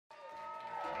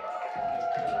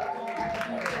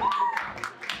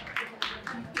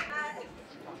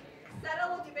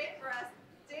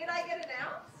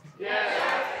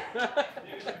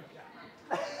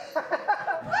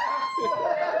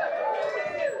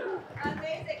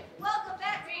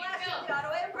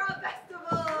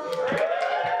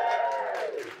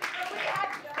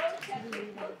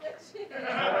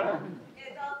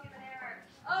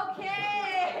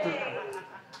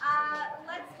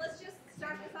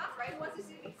class, right? Who wants to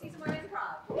see some more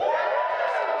improv?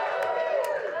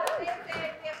 Amazing. We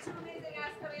have two amazing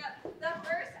acts coming up. The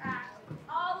first act,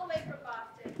 all the way from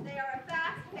Boston. They are a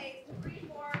fast-paced,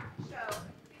 freeform show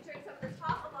featuring some of the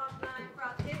top alumni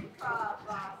from Improv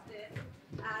Boston,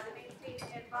 the main stage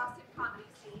and Boston comedy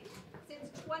scene. Since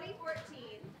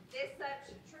 2014, this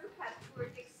such troupe has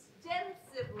toured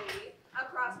extensively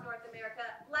across North America,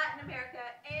 Latin America,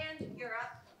 and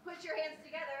Europe. Put your hands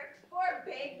together for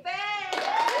Big Bang!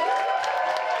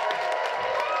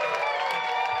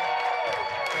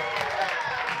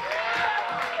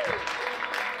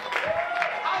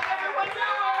 How's everyone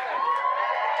doing?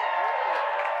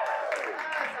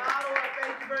 Yes, Ottawa,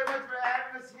 thank you very much for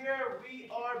having us here. We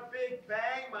are Big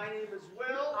Bang. My name is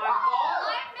Will. I'm Paul.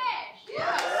 I'm Misch.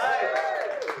 Yes.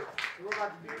 Right. So we're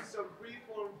about to do some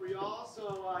freeform for y'all.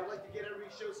 So I'd like to get every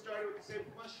show started with the same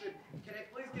question. Can I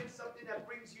please get something that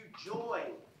brings you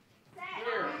joy? Sex.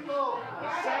 Here we go.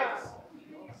 Sex.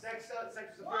 Sex is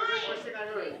the first thing I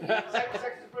heard. Sex is the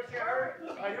first thing I heard.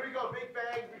 All right, here we go. Big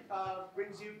Bang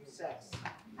brings you sex.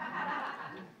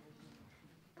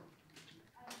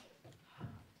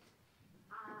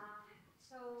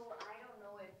 So I don't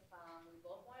know if we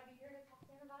both want to be here to talk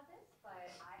to him about this, but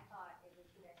I thought it was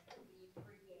best to be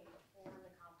pre-game before the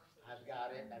conversation. I've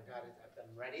got it. I'm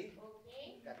ready.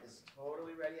 Okay. Got this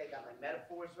totally ready. I got my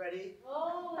metaphors ready.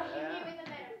 Oh, hit me with a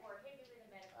metaphor.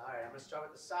 All right, I'm going to start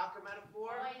with the soccer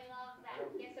metaphor. Oh, I love that.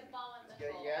 Get the ball in the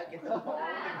goal. Yeah, get the ball in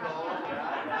the goal.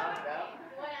 Yeah.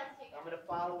 What else you got? I'm going to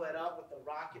follow it up with the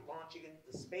rocket launching into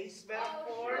the space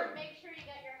metaphor. Oh, sure. Make sure you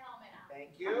got your helmet on.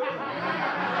 Thank you. I'm going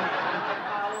to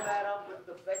follow that up with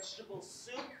the vegetable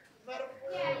soup metaphor.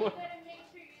 Yeah, you got to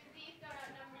make sure your Z's don't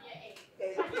outnumber your A's.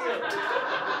 Thank you.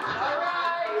 All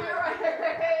right.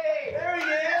 There he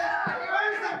is.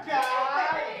 Where's the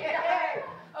guy? Hey.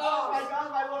 Oh my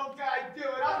God, my little guy, do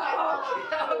it.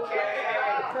 Okay.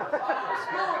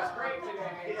 School was great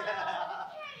today.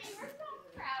 Yeah. Kenny, we're so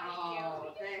proud of you.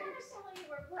 We just personally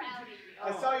were proud of you.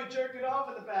 I saw you jerking off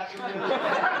in the bathroom.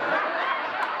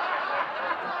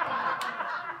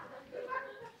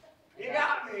 You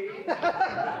got me.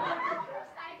 Sidebar,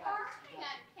 hang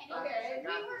on, Kenny. Okay. We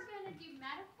were going to do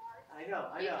metaphors. I know.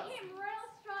 You came real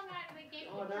strong out of the gate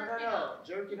Oh, with no.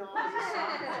 jerking off.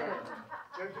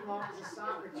 Jerking off is a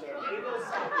soccer term. Jerking off is a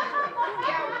soccer term.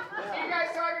 Yeah, you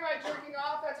guys talking about jerking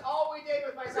off? That's all we did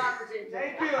with my soccer team.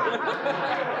 Thank you.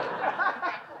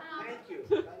 Thank you.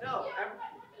 No. Let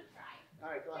me try. All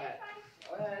right, go ahead.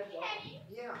 Go ahead. Kenny,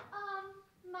 Yeah.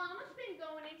 Mama's been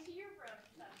going into your room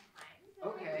sometimes, and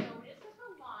Okay. I noticed that the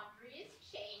laundry is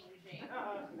changing. So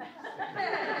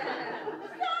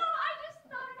I just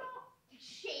thought about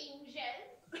changes.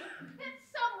 Then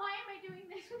why am I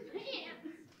doing this with my hands?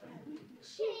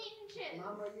 Changes.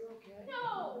 Mom, are you okay?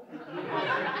 No.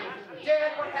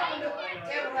 Dad, what happened to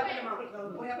Mom?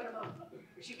 What happened to Mom?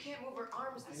 She can't move her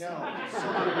arms the same. No. I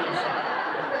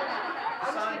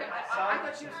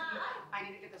thought she was. I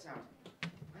need to get this out.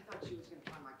 I thought she was going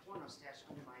to find my porno stash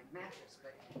under my mattress,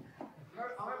 but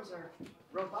her arms are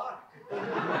robotic.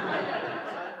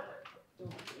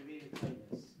 Don't you mean to say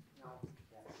this? No.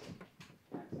 Yes.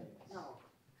 Can't say this. No.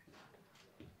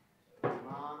 Your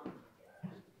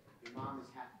mom is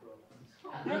half broken.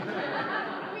 We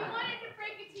wanted to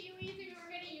break it to you easy. We were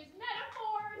going to use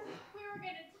metaphors. We were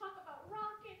going to talk about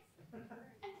rockets.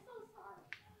 I'm so sorry.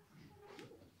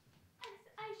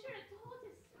 I should have told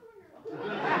you sooner.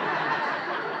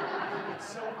 It's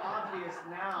so obvious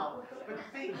now. But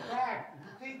think back.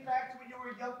 Think back to when you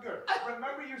were younger.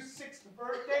 Remember your 6th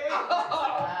birthday?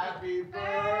 Happy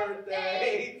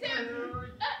birthday to you.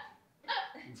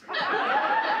 The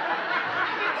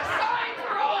signs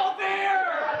were all there!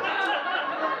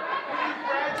 You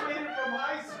graduated from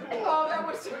high school. Oh, that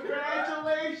was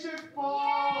Congratulations,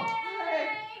 Paul. Yay,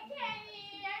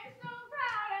 Kenny, I'm so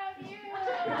proud of you.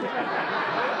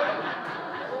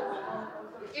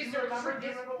 Is there a Do you tradition?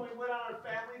 remember when we went on our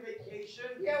family vacation?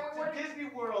 Yeah, we went to Disney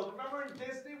World. Remember in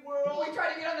Disney World? We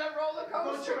tried to get on that roller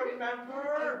Don't coaster. you remember?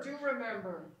 I do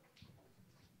remember.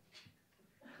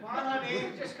 Come on,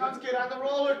 honey. Let's get on the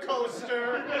roller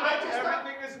coaster.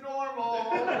 Everything is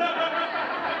normal.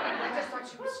 I just thought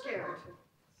she was scared.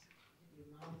 Your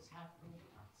mom's half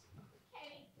robots.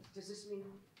 Kenny, Does this mean?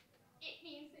 it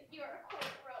means that you're a quote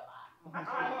robot.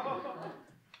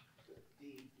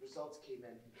 The results came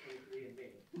in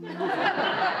 23andMe. And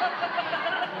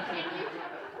you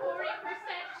have a 40%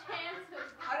 chance of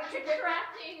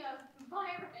contracting a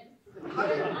virus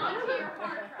onto your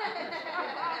hard drive.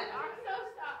 I'm so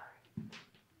sorry.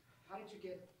 How did you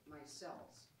get my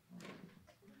cells?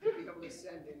 To be able to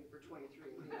send in for 23.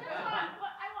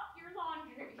 I want your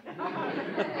laundry. I've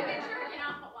been jerking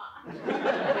off a lot.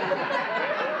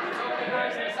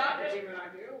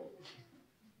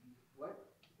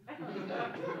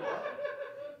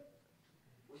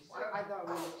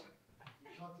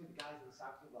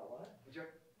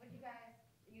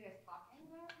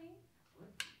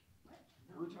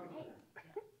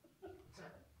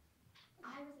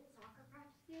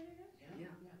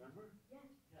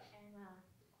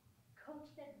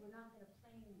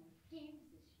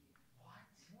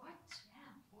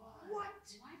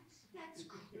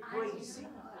 crazy.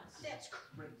 That's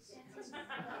crazy.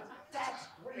 That's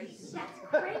crazy. That's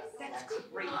crazy. That's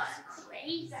crazy.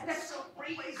 Crazy. That's so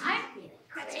crazy. I'm feeling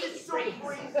That's crazy. just so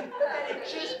crazy that it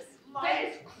just that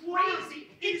is crazy.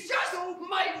 It just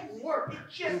might work. It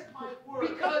just might work.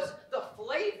 Because the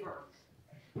flavor.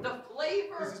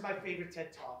 This is my favorite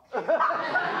TED Talk.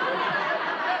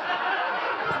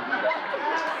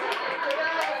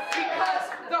 Because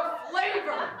the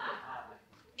flavor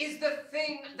is the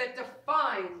thing that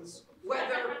defines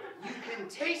whether you can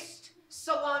taste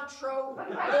cilantro or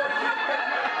you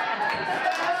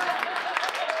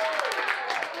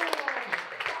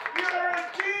You're a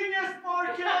genius,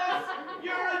 Marcus!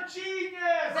 You're a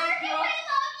genius! Thank you. I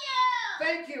love you!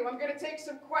 Thank you. I'm going to take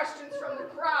some questions from the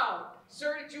crowd.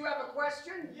 Sir, did you have a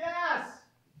question? Yes!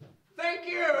 Thank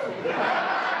you.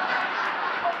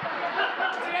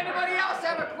 Did anybody else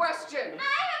have a question? I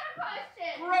have a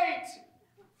question. Great.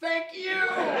 Thank you.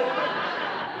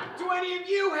 Do any of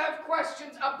you have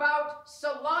questions about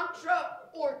cilantro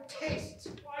or taste?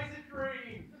 Why is it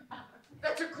green?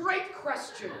 That's a great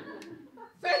question.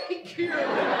 Thank you. Do you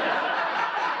have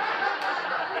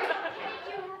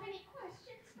any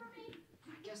questions for me? I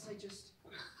guess I just...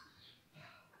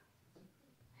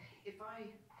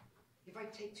 If I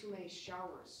take too many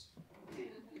showers,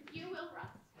 You will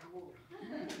rust. I will...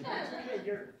 It's okay,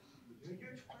 you're in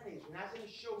your 20s. You're not going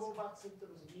to show robot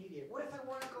symptoms immediately. What if I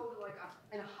want to go to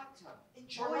in a hot tub?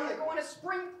 Enjoy Or want to it. go on a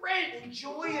spring break?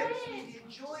 Enjoy it, sweetie.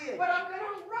 Enjoy it. But I'm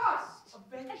gonna rust.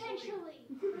 Eventually.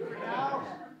 For now,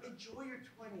 enjoy your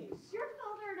 20s. Your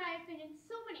father and I have been in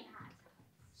so many hot tubs.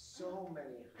 So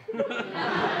many.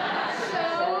 So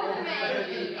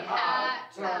many hot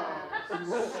tubs.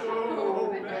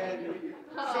 So many.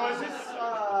 So is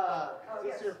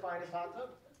this your finest hot tub?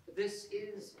 This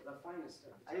is the finest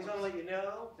of I just want to let you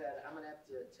know that I'm going to have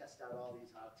to test out all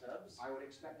these hot tubs. I would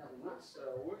expect nothing less.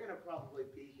 So we're going to probably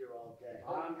be here all day.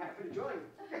 I'm happy to join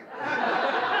you.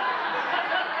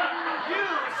 You,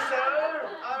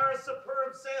 sir, are a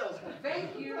superb salesman.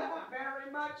 Thank you very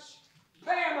much.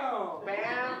 Bammo!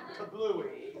 Bam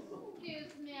kablooey.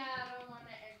 Excuse me, I don't want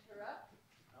to interrupt.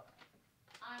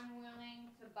 I'm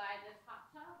willing to buy this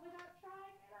hot tub without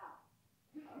trying it out.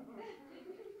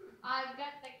 I've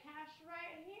got the cash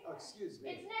right here. Oh, excuse Its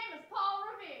me. name is Paul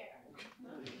Revere.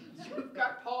 You've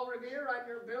got Paul Revere on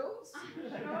your bills?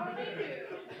 Surely do.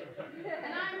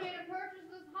 And I'm here to purchase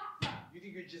this hot tub. You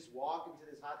think you just walk into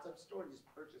this hot tub store and just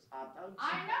purchase hot tubs?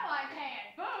 I know I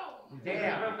can. Boom.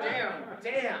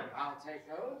 Damn. I'll take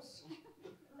those.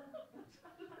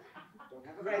 Don't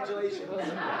have a Congratulations.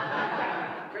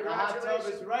 The hot tub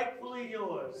is rightfully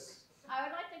yours. I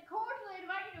would like to cordially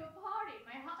invite you to a party in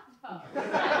my hot tub.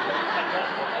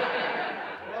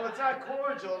 Well, it's not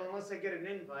cordial unless I get an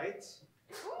invite.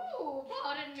 Ooh,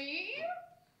 pardon me.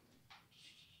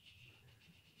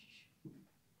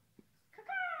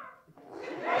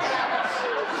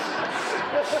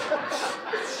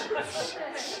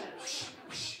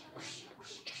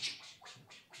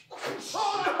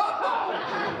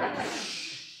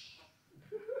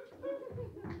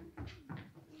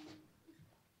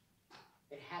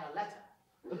 It had a letter.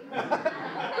 Bring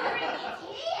it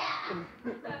here.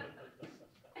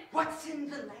 What's in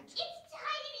the letter? It's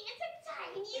tiny. It's a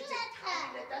tiny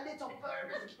letter. A little bird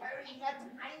is carrying a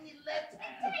tiny letter. A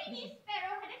tiny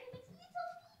sparrow had it in its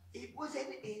little feet. It was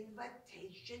an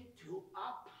invitation to a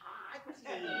party.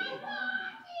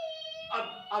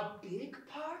 A big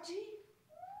party?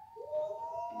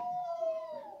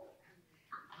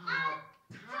 A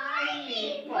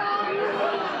tiny party.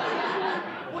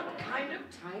 What kind of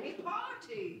tiny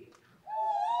party?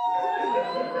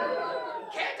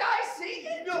 Can't I see?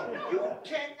 No, you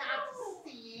cannot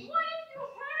see. What if you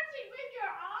hurt it with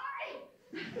your eye?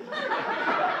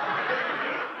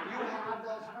 You have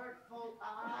those hurtful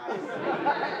eyes.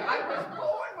 I was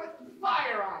born with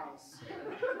fire eyes.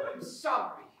 I'm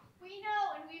sorry. We know,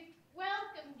 and we've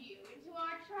welcomed you into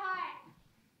our tribe.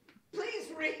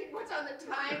 Please read what's on the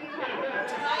tiny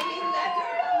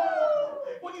letter.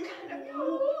 What you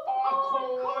are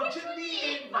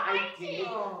cordially invited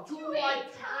to a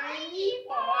tiny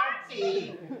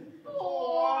party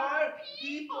for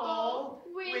people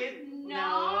with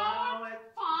no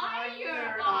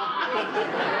fire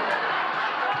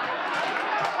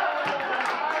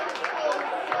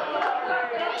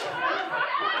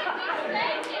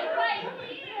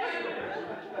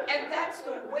And that's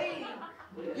the way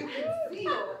you can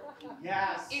feel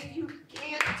Yes. if you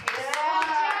can't taste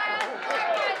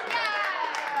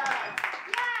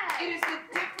It is the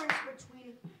difference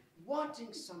between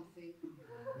wanting something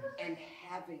and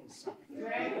having something.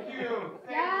 Thank you. Thank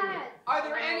Yes. Are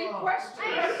there any questions?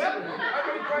 Are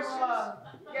there any questions?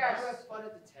 Yes. Did you have fun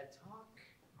at the TED Talk?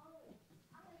 Oh,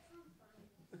 I had some fun.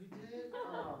 You did?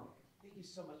 Oh, thank you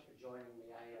so much for joining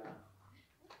me. I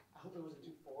hope it wasn't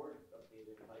too forward of me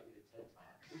to invite you to TED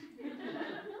Talk.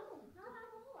 No, not at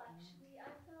all, actually. I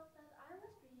felt that I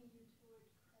was bringing you toward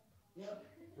TED Talk. Yep.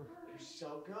 You're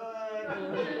so good.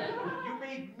 You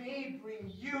made me bring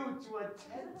you to a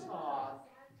TED Talk.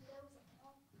 Exactly. That was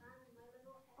all planned in my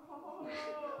little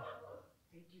head.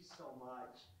 Thank you so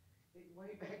much. Hey, why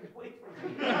are you backing away from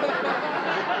me?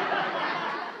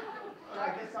 I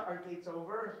guess our date's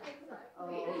over. Exactly. Oh,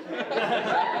 okay.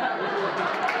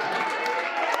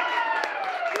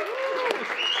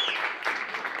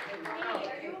 Hey, are you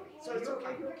okay? So it's okay.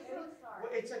 I'm so sorry.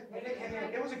 Well,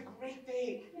 it was a great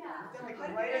date. Yeah. But then, like, How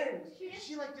did right it in, end?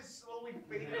 she like just slowly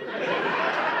faded away. Is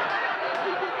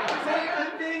that a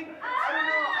good thing? I don't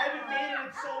know. I haven't dated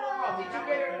in so long. Did you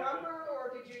get her number or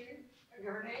did you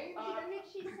her name? Didn't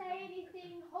she say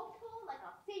anything hopeful, like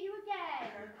I'll see you again,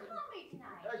 or call me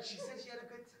tonight? She said she had a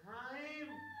good time.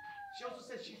 She also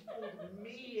said she fooled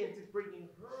me into bringing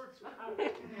her to our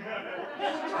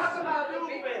Talk about the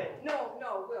big. stupid. No,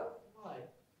 Will.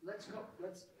 What? Let's go.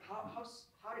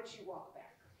 How did she walk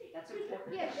back? That's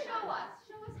important. Yeah, show us.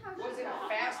 Show us how she Was it a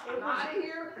walked. fast I'm out of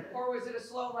here, or was it a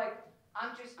slow like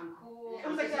I'm cool? It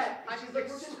was like that. I'm She's just like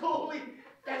slowly.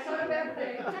 That's not a bad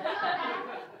thing. That's not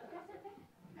bad. That's okay.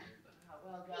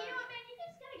 Well, You know what, man? You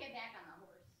just gotta get back on the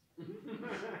horse.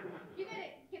 You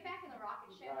gotta get back in the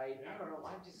rocket ship. Right. I don't know.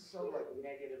 I'm just so like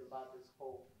negative about this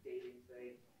whole dating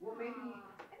thing. Well, maybe.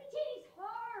 I mean, dating's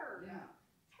hard. Yeah.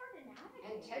 It's hard to navigate.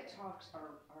 And TED Talks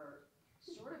are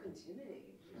sort of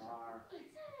intimidating. They are.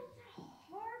 It's a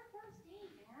hard first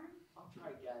date, man. I'll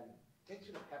try again. Thanks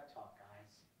for the pep talk,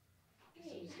 guys. I guess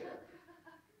I'm just gonna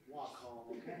walk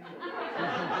home, okay?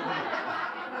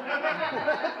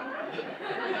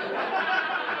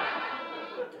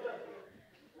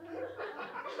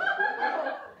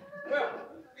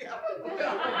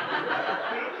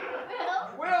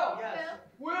 Will. Yes.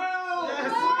 Will.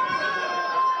 Yes.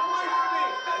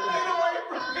 Get away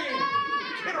from me!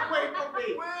 Get away from me!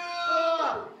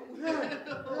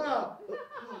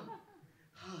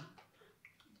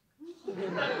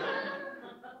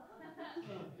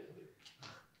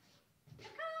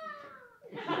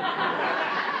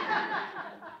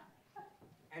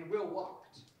 And Will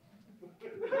walked.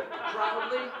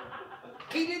 Proudly.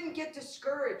 He didn't get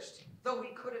discouraged, though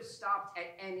he could have stopped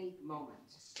at any moment.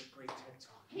 This is a great TED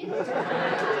Talk.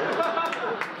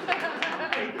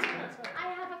 I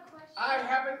have a question. I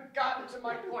haven't gotten to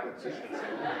my point yet.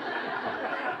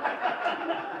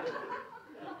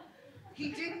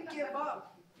 He didn't give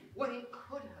up when he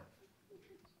could have.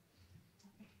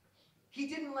 He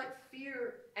didn't let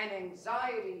fear and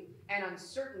anxiety and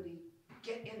uncertainty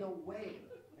get in the way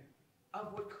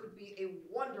of what could be a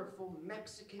wonderful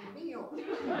Mexican meal.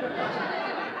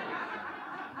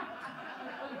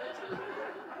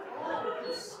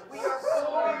 We are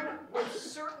born with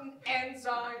certain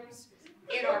enzymes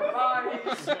in our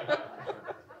bodies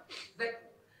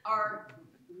that are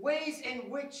ways in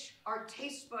which our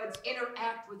taste buds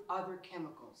interact with other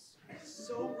chemicals. It's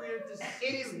so weird to see.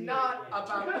 It is not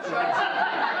about judgment. Take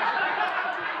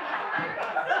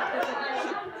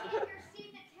your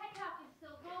seat. The TED Talk is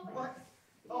still going. What?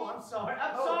 Oh, I'm sorry.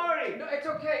 I'm Oh, sorry. No, it's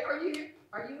okay. Are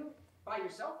you by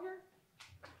yourself here?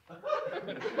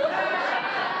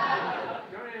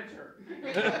 Don't answer.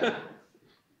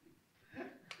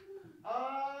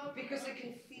 Because it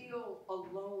can feel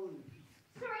alone.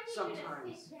 Sir, I need you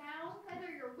Sometimes. to sit down, whether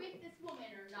you're with this woman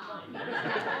or not. You just have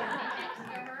to sit next to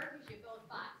her because you both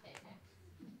bought tickets.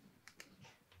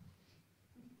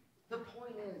 The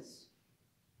point is,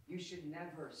 you should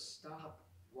never stop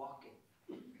walking.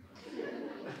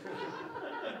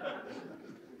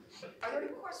 Are there any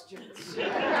questions?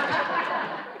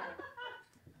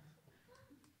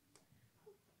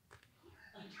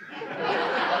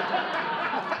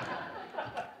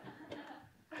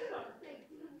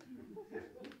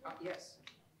 Yes.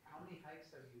 How many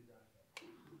hikes have you done?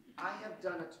 I have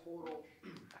done a total.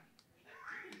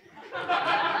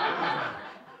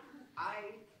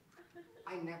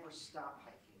 I never stop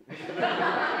hiking.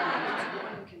 It's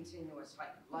one continuous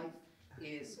hike. Life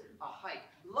is a hike.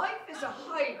 Life is a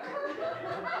hike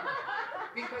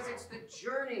because it's the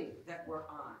journey that we're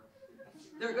on.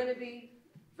 There are going to be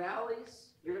valleys.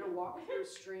 You're going to walk through a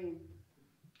stream,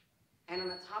 and on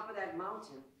the top of that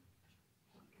mountain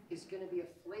is going to be a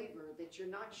flavor that you're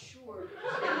not sure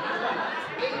able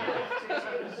to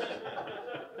taste.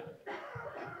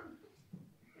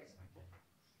 Yes, I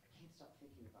can't stop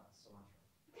thinking about cilantro.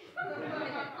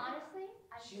 Honestly,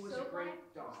 I'm She was so a great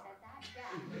glad dog. you said that.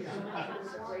 Yeah. She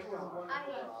was a great dog.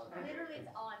 I literally is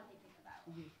all I'm thinking about.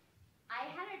 I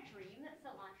had a dream that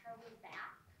cilantro was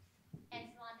back, and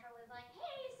cilantro was like,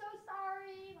 "Hey, so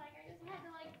sorry. Like, I just had to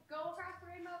like go across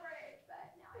the rainbow bridge, but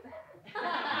now I'm back."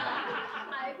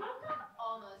 I woke up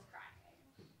almost crying.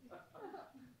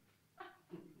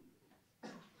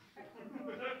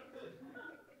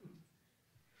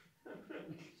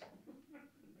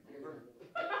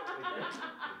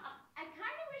 I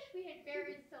kind of wish we had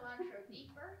buried cilantro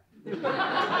deeper. I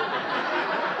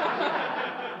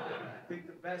think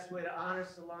the best way to honor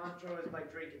cilantro is by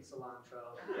drinking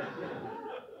cilantro.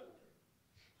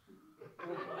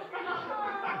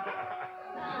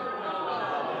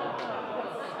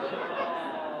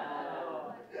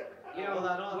 You know, Hold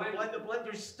on. when- The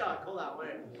blender's stuck. Hold on,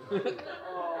 wait.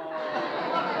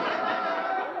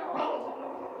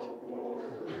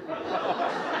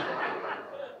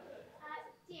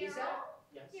 Is that-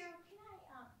 Yes. Daryl, can I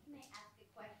ask a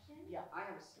question? Yeah, I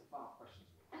have a follow-up question.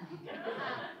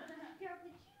 Daryl, did you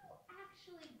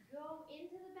actually go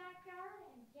into the backyard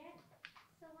and get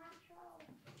cilantro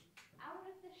out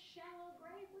of the shallow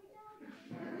grave we dug?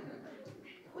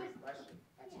 Good question.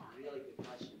 That's a really good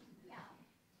question. Yeah.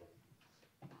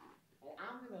 And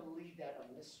I'm going to leave that a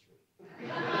mystery.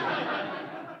 Because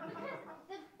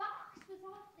the box was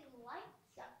awfully light.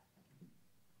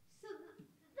 So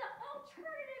the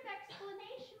alternative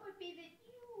explanation would be that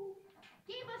you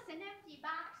gave us an empty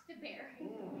box to bury.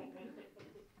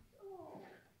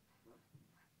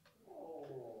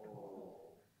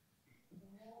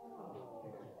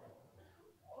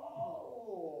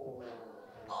 Oh.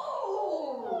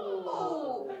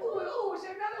 Oh, is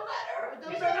there another letter?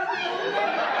 Is there another letter?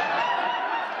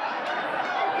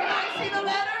 Can I see the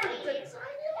letter?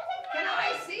 Can I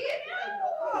see it?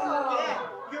 Yeah,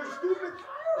 your stupid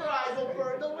fire eyes will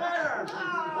burn the letter.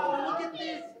 Oh, look at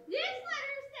this. This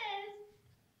letter says,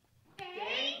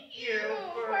 Thank you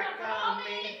for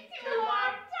coming to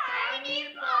our tiny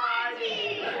party.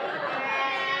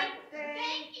 And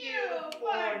thank you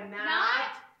for not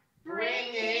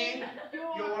bringing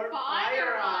your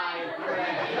fire eye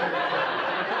friend.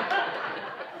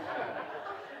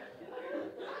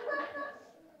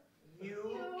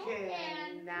 You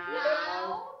can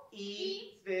now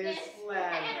eat this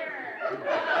letter.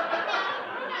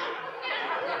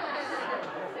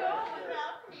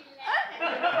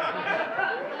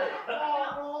 So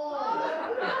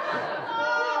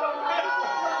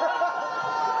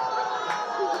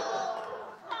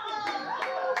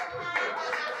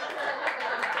lovely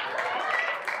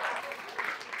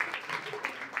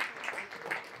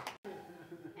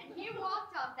And he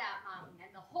walked up that mountain,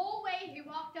 and the whole way he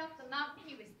walked up the mountain,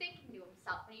 he was thinking to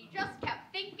himself, and he just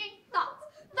kept thinking thoughts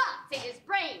in his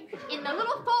brain. In the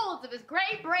little folds of his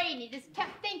gray brain, he just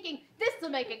kept thinking, this will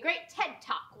make a great TED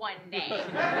Talk one day.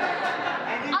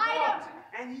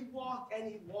 And he walked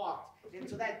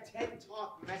until that TED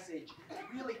Talk message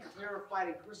really clarified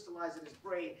and crystallized in his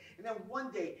brain. And then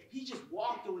one day, he just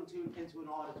walked into an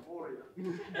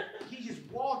auditorium. He just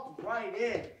walked right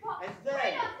in. And then...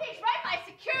 Right on stage, right by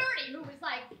security, who was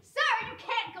like, "Sir, you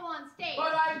can't go on stage."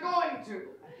 But I'm going to.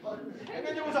 And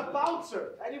then there was a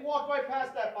bouncer, and he walked right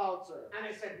past that bouncer. And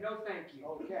I said, no, thank you.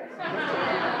 Okay.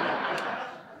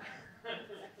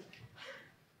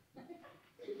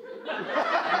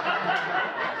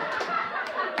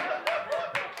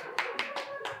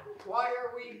 Why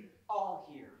are we all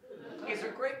here? Is a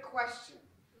great question.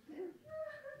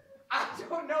 I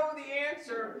don't know the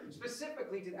answer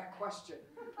specifically to that question,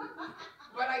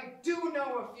 but I do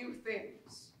know a few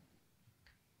things.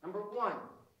 Number one,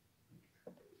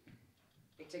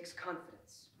 it takes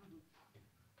confidence.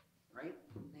 Right?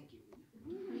 Thank you.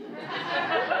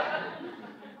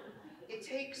 It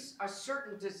takes a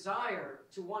certain desire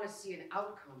to want to see an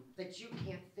outcome that you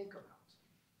can't think about.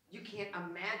 You can't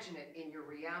imagine it in your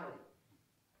reality.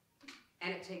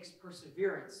 And it takes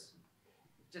perseverance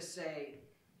to say,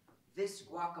 this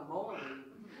guacamole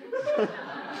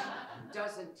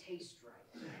doesn't taste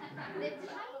right. The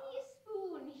tiny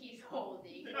spoon he's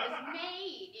holding was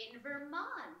made in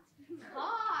Vermont,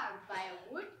 carved by a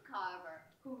woodcarver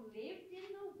who lived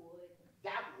in the woods.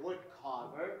 That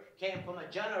woodcarver came from a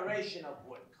generation of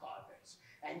woodcarvers.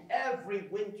 And every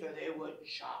winter they would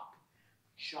chop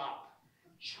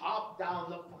down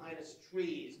the finest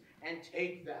trees and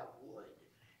take that wood.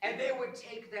 And they would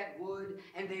take that wood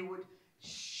and they would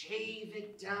shave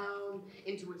it down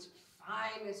into its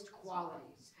finest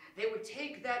qualities. They would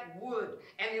take that wood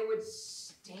and they would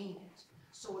stain it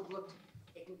so it looked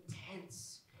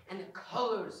intense. And the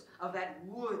colors of that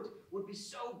wood would be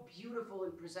so beautiful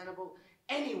and presentable,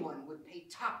 anyone would pay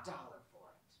top dollar for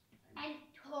it. And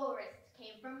tourists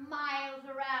came from miles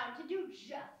around to do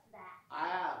just that.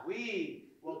 We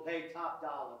will pay top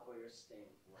dollar for your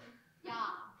stage work. Yeah.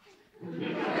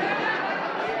 We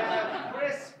have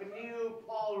crisp new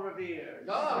Paul Revere.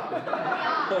 Oh.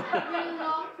 Yeah. We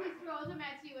love to throw them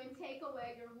at you and take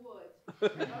away your wood.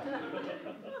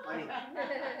 Honey, I'm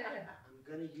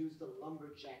gonna use the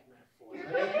lumberjack metaphor. You're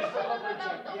I'm gonna use the gonna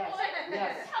lumberjack. the Yes, wood.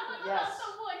 yes, Tell him yes. about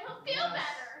the wood. He'll feel Yes.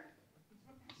 better.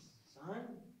 Son,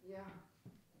 Yeah.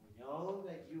 we know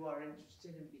that you are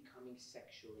interested in becoming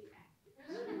sexually active.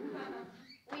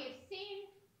 We have seen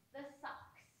the socks.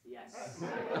 Yes.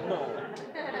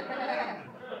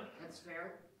 That's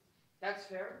fair. That's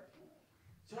fair.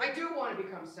 So I do want to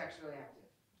become sexually active.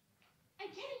 And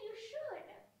Kenny, you should.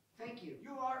 Thank you.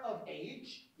 You are of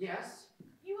age. Yes.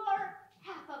 You are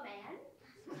half a man.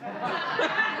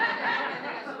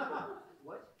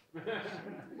 What?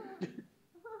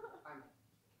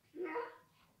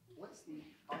 What's the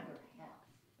other half?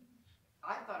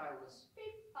 I thought I was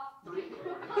Beep, bop,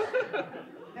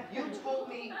 3/4. You told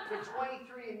me the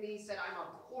 23andMe said I'm a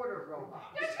quarter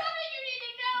robot. There's something you need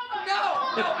to know about No,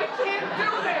 I can't do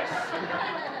this.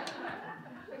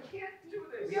 I can't do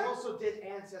this. We also did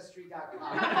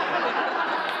Ancestry.com.